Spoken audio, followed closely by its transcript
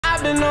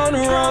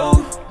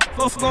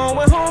Off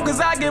going home cause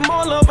I get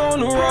more love on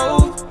the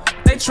road.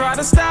 They try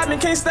to stop me,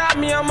 can't stop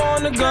me, I'm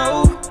on the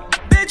go.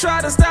 They try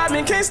to stop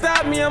me, can't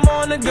stop me, I'm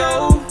on the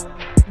go.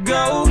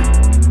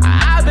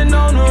 I've been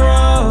on the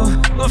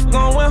road. Off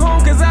going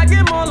home cause I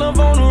get more love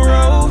on the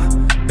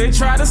road. They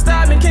try to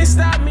stop me, can't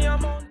stop me,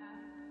 I'm on.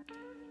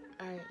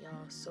 Alright y'all,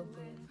 so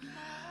boom.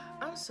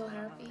 I'm so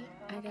happy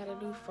I got a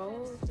new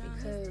phone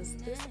because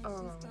this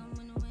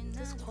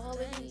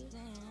quality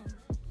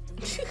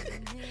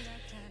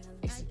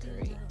is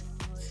great.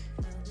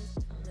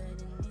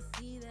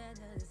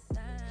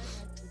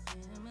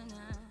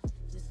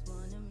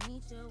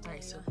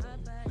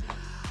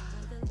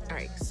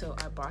 Alright, so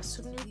I bought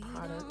some new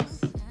products.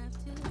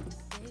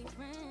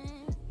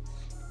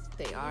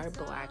 They are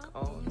Black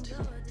owned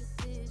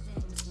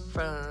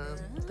from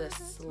the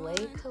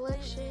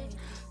Theeslaycollection.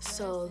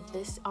 So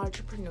this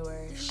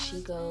entrepreneur,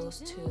 she goes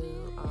to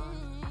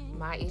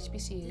my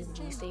HBCU,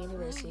 G State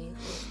University,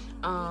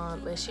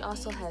 but she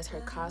also has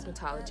her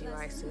cosmetology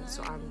license.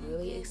 So I'm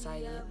really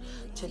excited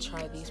to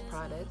try these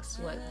products.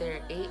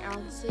 They're 8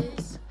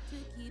 ounces,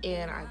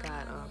 and I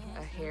got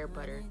a hair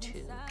butter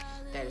too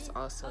that is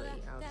also 8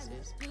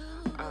 ounces.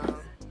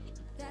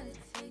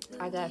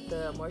 I got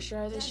the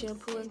moisturizer,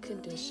 shampoo, and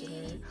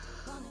conditioner.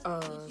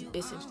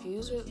 It's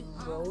infused with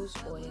rose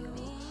oil,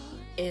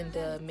 and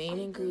the main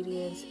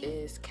ingredients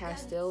is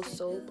Castile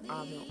soap,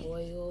 almond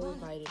oil,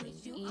 vitamin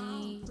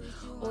E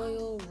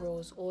oil,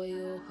 rose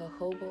oil,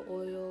 jojoba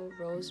oil,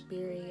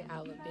 rosemary,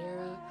 aloe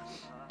vera,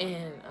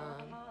 and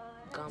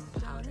gum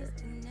powder.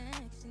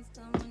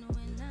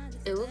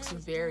 It looks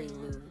very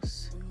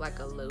loose, like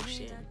a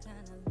lotion,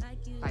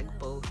 like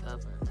both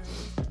of them.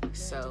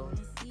 So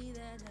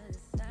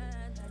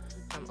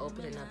I'm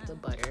opening up the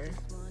butter.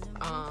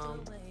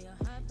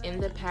 In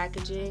the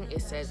packaging,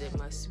 it says it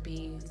must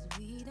be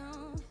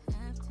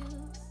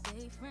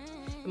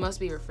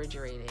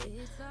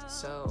refrigerated,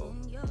 so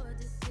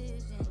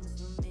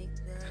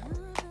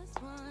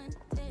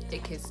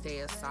it can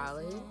stay a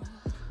solid.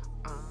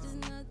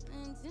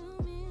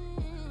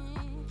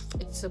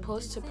 It's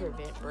supposed to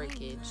prevent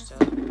breakage, so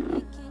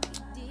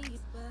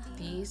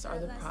these are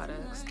the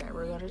products that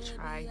we're gonna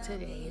try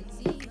today.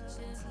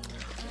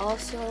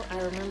 Also, I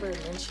remember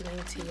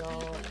mentioning to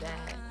y'all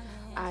that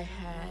I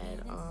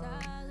had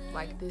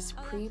like this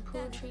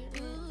pre-poo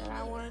treatment that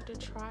I wanted to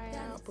try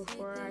out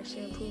before I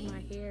shampoo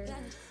my hair.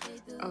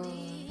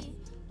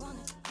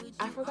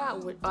 I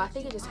forgot what, I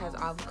think it just has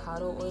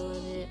avocado oil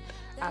in it,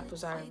 apple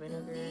cider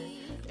vinegar,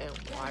 and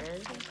water.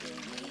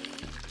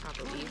 I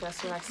believe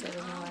that's what I said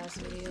in my last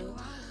video.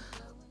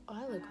 Oh,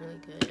 I look really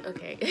good.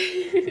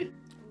 Okay.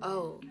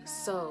 Oh,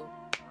 so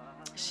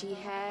she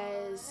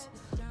has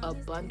a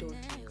bundle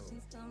deal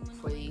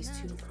for these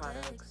 2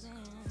 products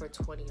for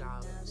 $20,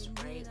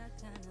 right?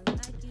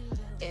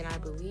 And I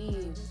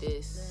believe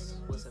this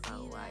was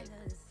about like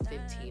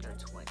 15 or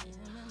 20.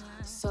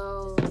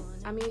 So,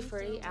 I mean,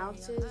 for 8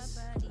 ounces,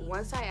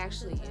 once I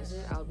actually use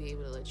it, I'll be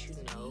able to let you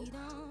know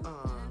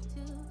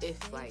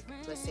if, like,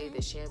 let's say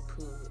the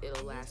shampoo,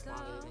 it'll last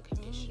longer than the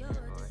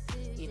conditioner, or,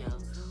 you know,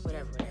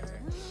 whatever.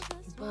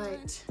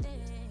 But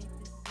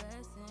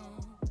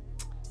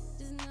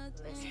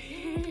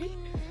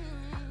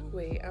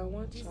wait, I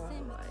want y'all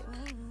to,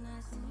 like,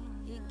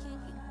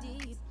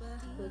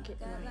 look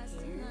at my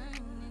hair.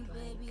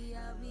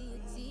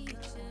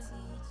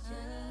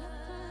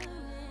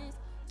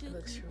 It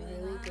looks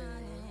really good.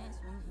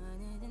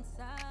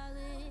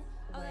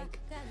 Like,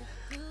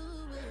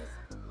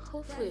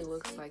 hopefully it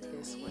looks like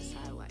this once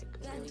I like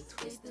really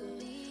twist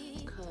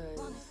it, because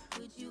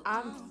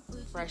I'm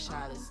fresh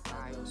out of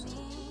styles to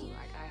do.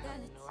 Like, I have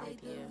no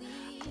idea.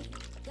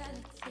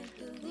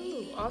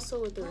 Ooh, also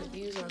with the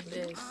reviews on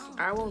this,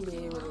 I won't be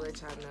able to let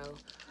y'all know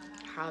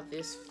how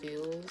this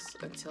feels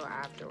until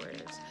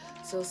afterwards.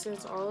 So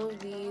since all of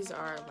these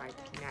are like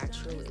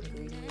natural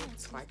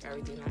ingredients, like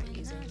everything I'm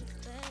using,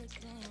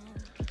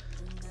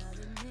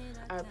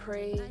 I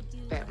pray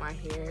that my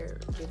hair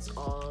gets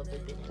all the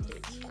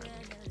benefits from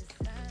it.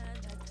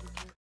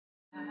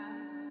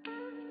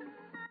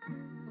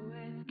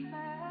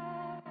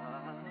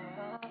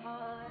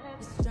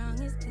 The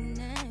strongest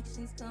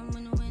connections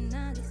coming when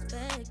not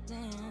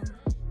expecting.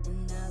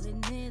 And I'll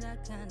admit I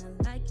kinda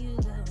like you a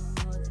little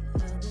more than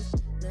others.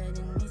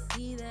 Letting me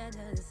see that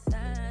other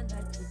side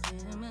like the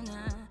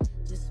Gemini.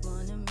 Just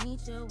wanna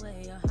meet your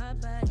way, your heart,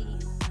 body,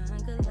 and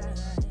mind collide.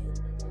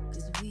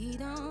 Cause we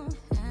don't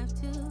have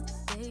to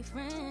stay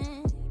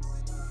friends.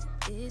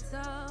 It's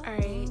all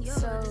Alright,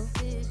 so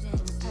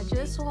I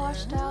just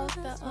washed out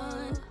the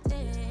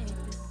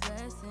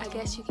I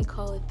guess you could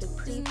call it the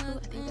pre-poo. I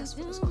think that's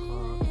what it's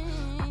called.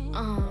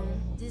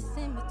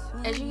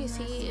 As you can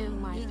see in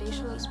my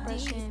facial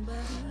expression,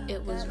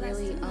 it was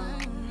really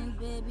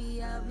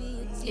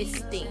it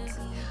stinks.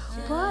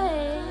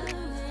 But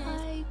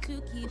like,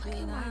 look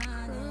at my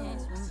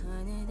curls.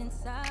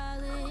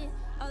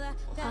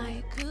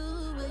 Like,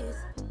 look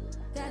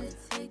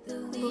at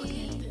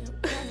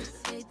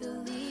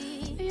them.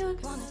 They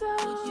look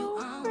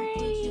so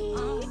pretty.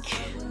 Oh.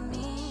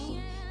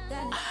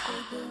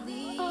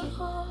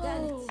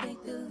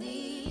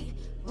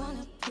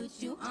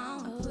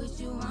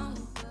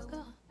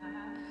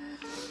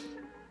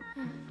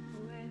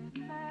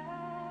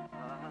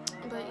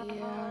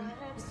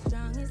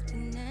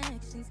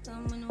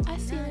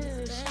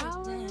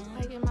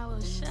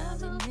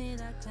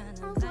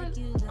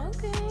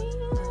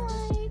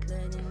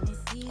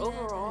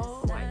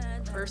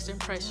 first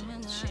impression,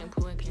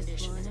 shampoo and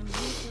conditioner.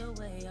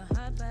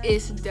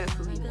 It's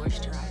definitely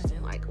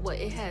moisturizing. Like, what,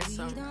 it has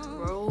some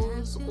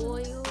rose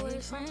oil or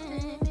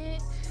something in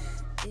it.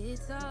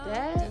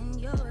 That,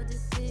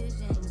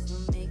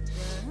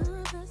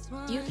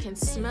 you can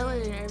smell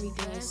it and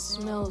everything. It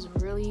smells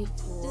really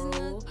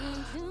floral.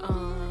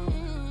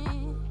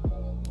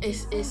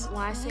 It's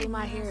when I say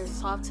my hair is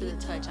soft to the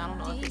touch, I don't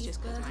know if it's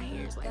just because my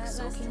hair is like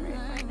soaking wet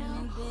right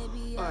now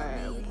or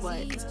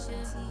what,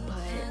 but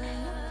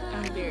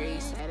I'm very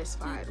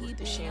satisfied with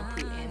the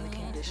shampoo and the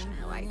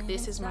conditioner. Like,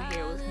 this is my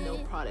hair with no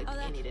product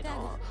in it at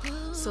all.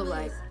 So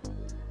like,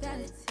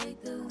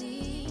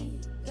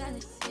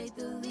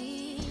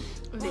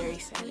 very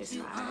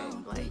satisfied.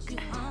 Like,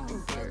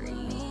 very.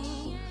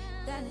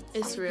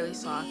 It's really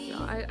soft,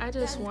 y'all. I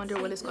just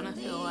wonder what it's gonna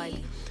feel like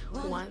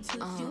once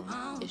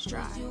it's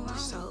dry.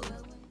 So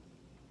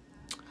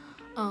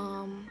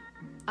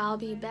I'll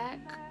be back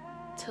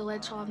to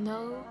let y'all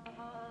know,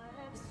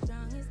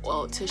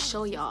 well, to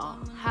show y'all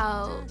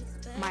how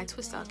my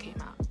twist out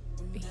came out.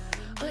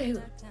 Okay,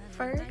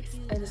 first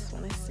I just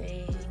want to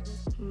say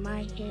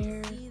my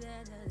hair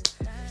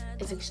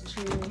is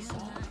extremely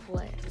soft.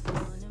 What?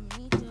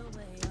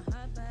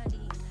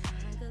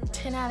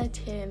 10 out of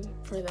 10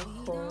 for the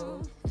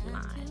whole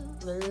line.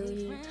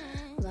 Literally,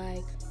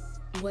 like,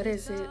 what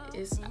is it?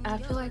 I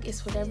feel like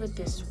it's whatever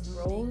this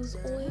rose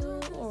oil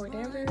or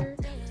whatever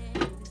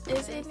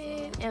is in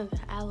it, and the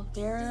aloe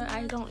vera.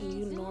 I don't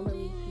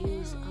normally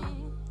use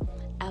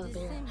aloe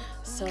vera,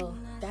 so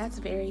that's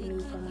very new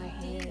for my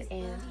hair.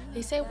 And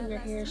they say when your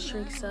hair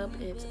shrinks up,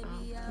 it's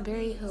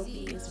very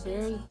healthy.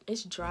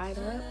 It's dried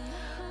up.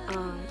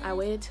 I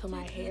waited till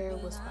my hair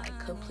was like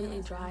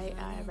completely dry.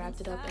 I wrapped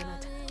it up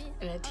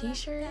in a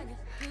t-shirt,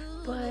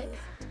 but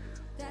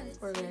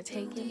we're gonna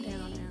take him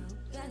down now.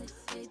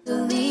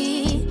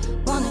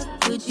 Wanna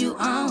put you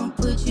on,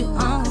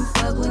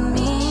 fuck with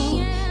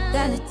me.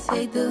 Gotta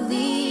take the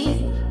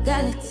lead,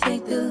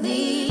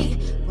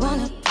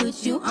 wanna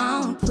put you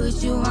on,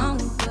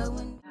 fuck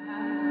with me.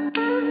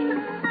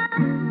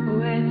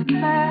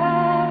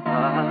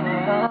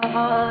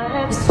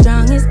 The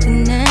strongest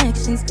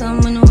connections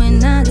coming when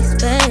not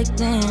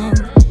expecting.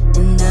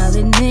 And I'll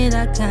admit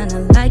I kinda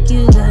like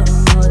you a little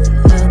more than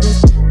others.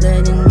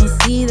 Letting me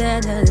see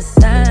that other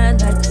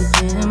side like a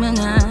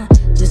Gemini.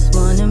 Just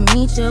wanna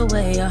meet your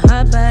way, your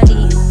heart,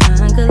 body, and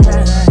mind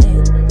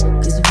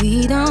collide. Cause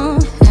we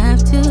don't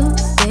have to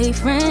stay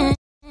friends.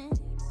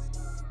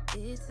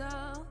 It's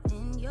all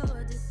in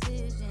your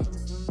decisions.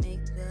 So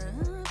make the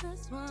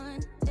best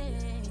one,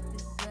 take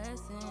this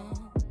blessing.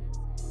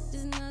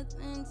 There's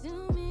nothing to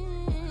me.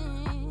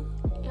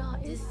 Y'all,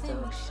 it's so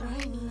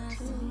shiny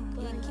too,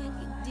 but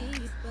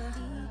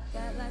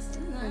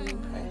I'm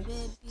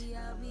impressed.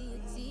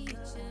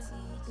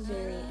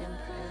 Very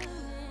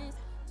impressed.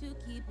 To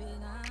keep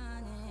it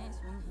honest,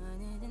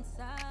 100 and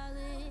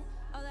solid.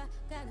 All I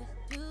gotta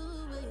do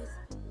is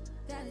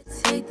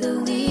take the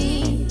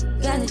lead,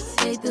 wanna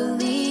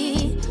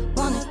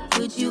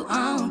put you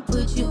on,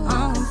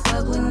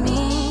 fuck with me.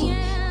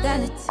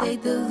 Gotta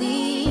take the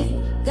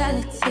lead,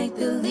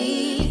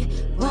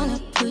 wanna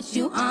put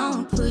you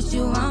on,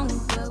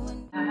 fuck with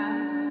me.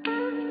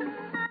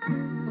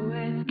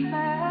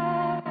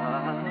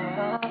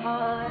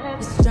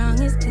 The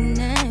strongest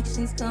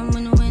connections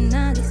coming when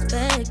not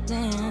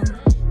expecting.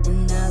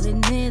 And I'll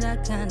admit I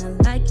kinda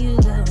like you a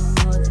little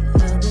more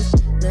than others.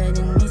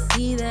 Letting me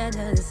see that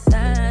other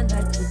side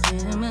like a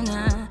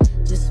Gemini.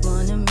 Just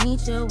wanna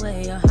meet your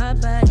way, your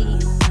heart, body,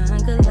 and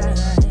mind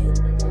collide.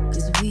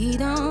 Cause we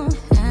don't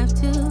have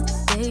to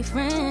stay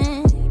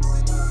friends.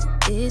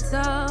 It's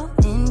all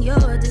in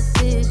your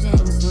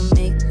decisions. So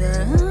make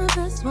the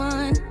best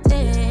one,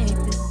 take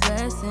this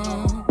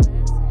blessing.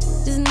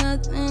 There's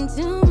nothing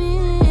to me,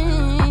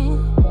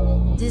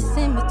 just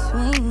in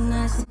between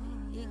us.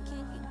 It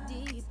can't get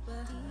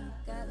deeper.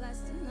 Got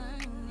lots to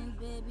learn, and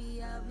baby,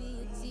 I'll be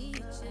a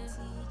teacher.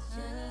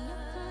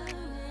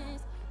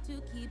 To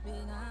keep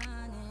it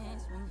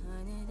honest,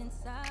 100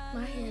 inside.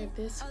 My hair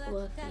this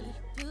fluffy,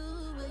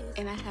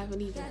 and I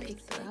haven't even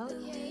picked it out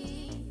yet.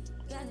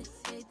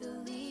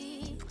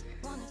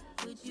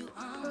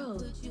 Bro.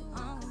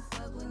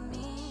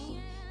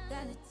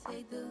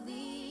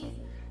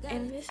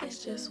 And this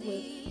is just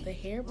with the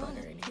hair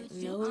butter in it,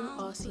 no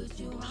Aussie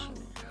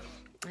conditioner.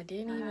 I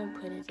didn't even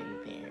put it in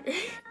there.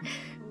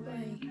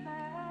 Like,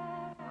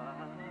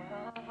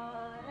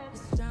 the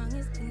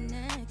strongest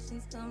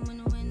connections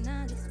coming when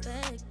not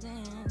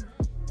expecting.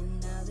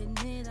 And I'll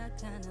admit I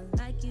kinda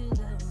like you a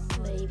little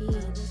more.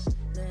 ladies,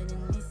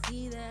 Letting me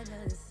see that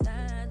other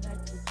side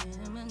like a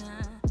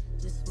Gemini.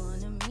 Just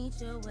wanna meet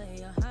your way,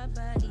 your heart,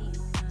 body,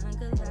 and mind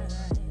collide.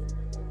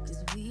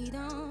 Cause we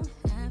don't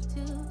have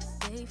to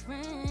stay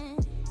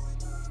friends.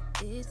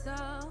 It's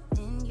all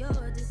in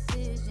your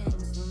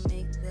decisions. So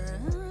make the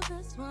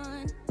best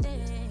one,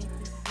 take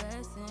this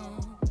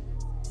blessing.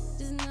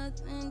 There's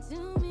nothing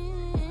to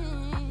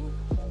me,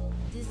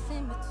 just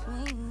in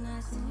between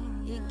us.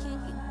 It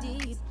can't get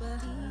deeper.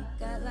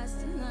 Got lots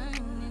to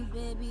learn, and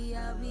baby,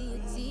 I'll be a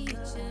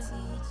teacher.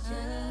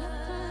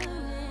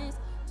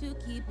 to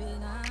keep it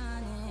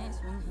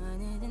honest,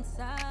 100 and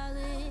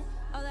solid.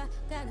 All I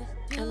gotta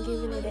do I'm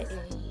giving it is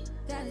an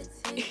gotta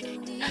take the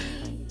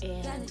lead,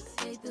 A. gotta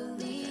take the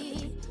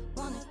lead.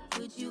 Wanna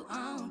put you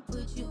on,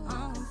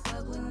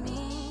 fuck with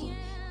me.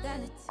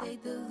 Gotta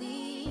take the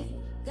lead,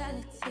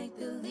 gotta take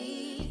the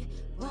lead.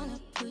 Wanna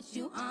put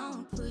you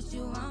on, fuck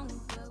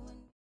with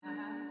me.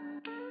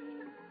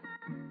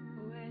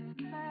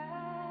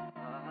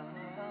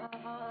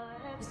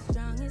 The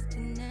strongest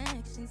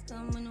connections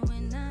come when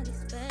we're not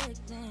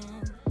expecting.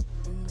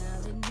 And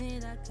I'll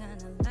admit I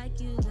kinda like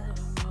you a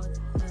little more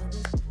than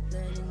others.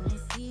 Letting me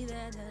see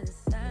that other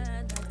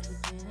side like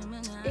a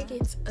Gemini. It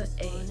gets a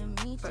Just A. wanna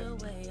meet your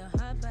way, your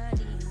heart,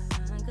 body,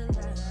 and mind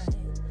collide.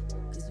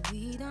 'Cause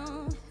we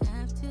don't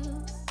have to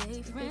stay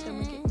I friends. think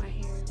I'm gonna get my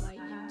hair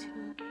lightened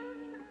too.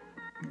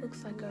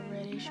 Looks like a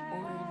reddish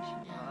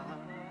orange now.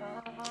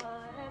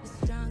 The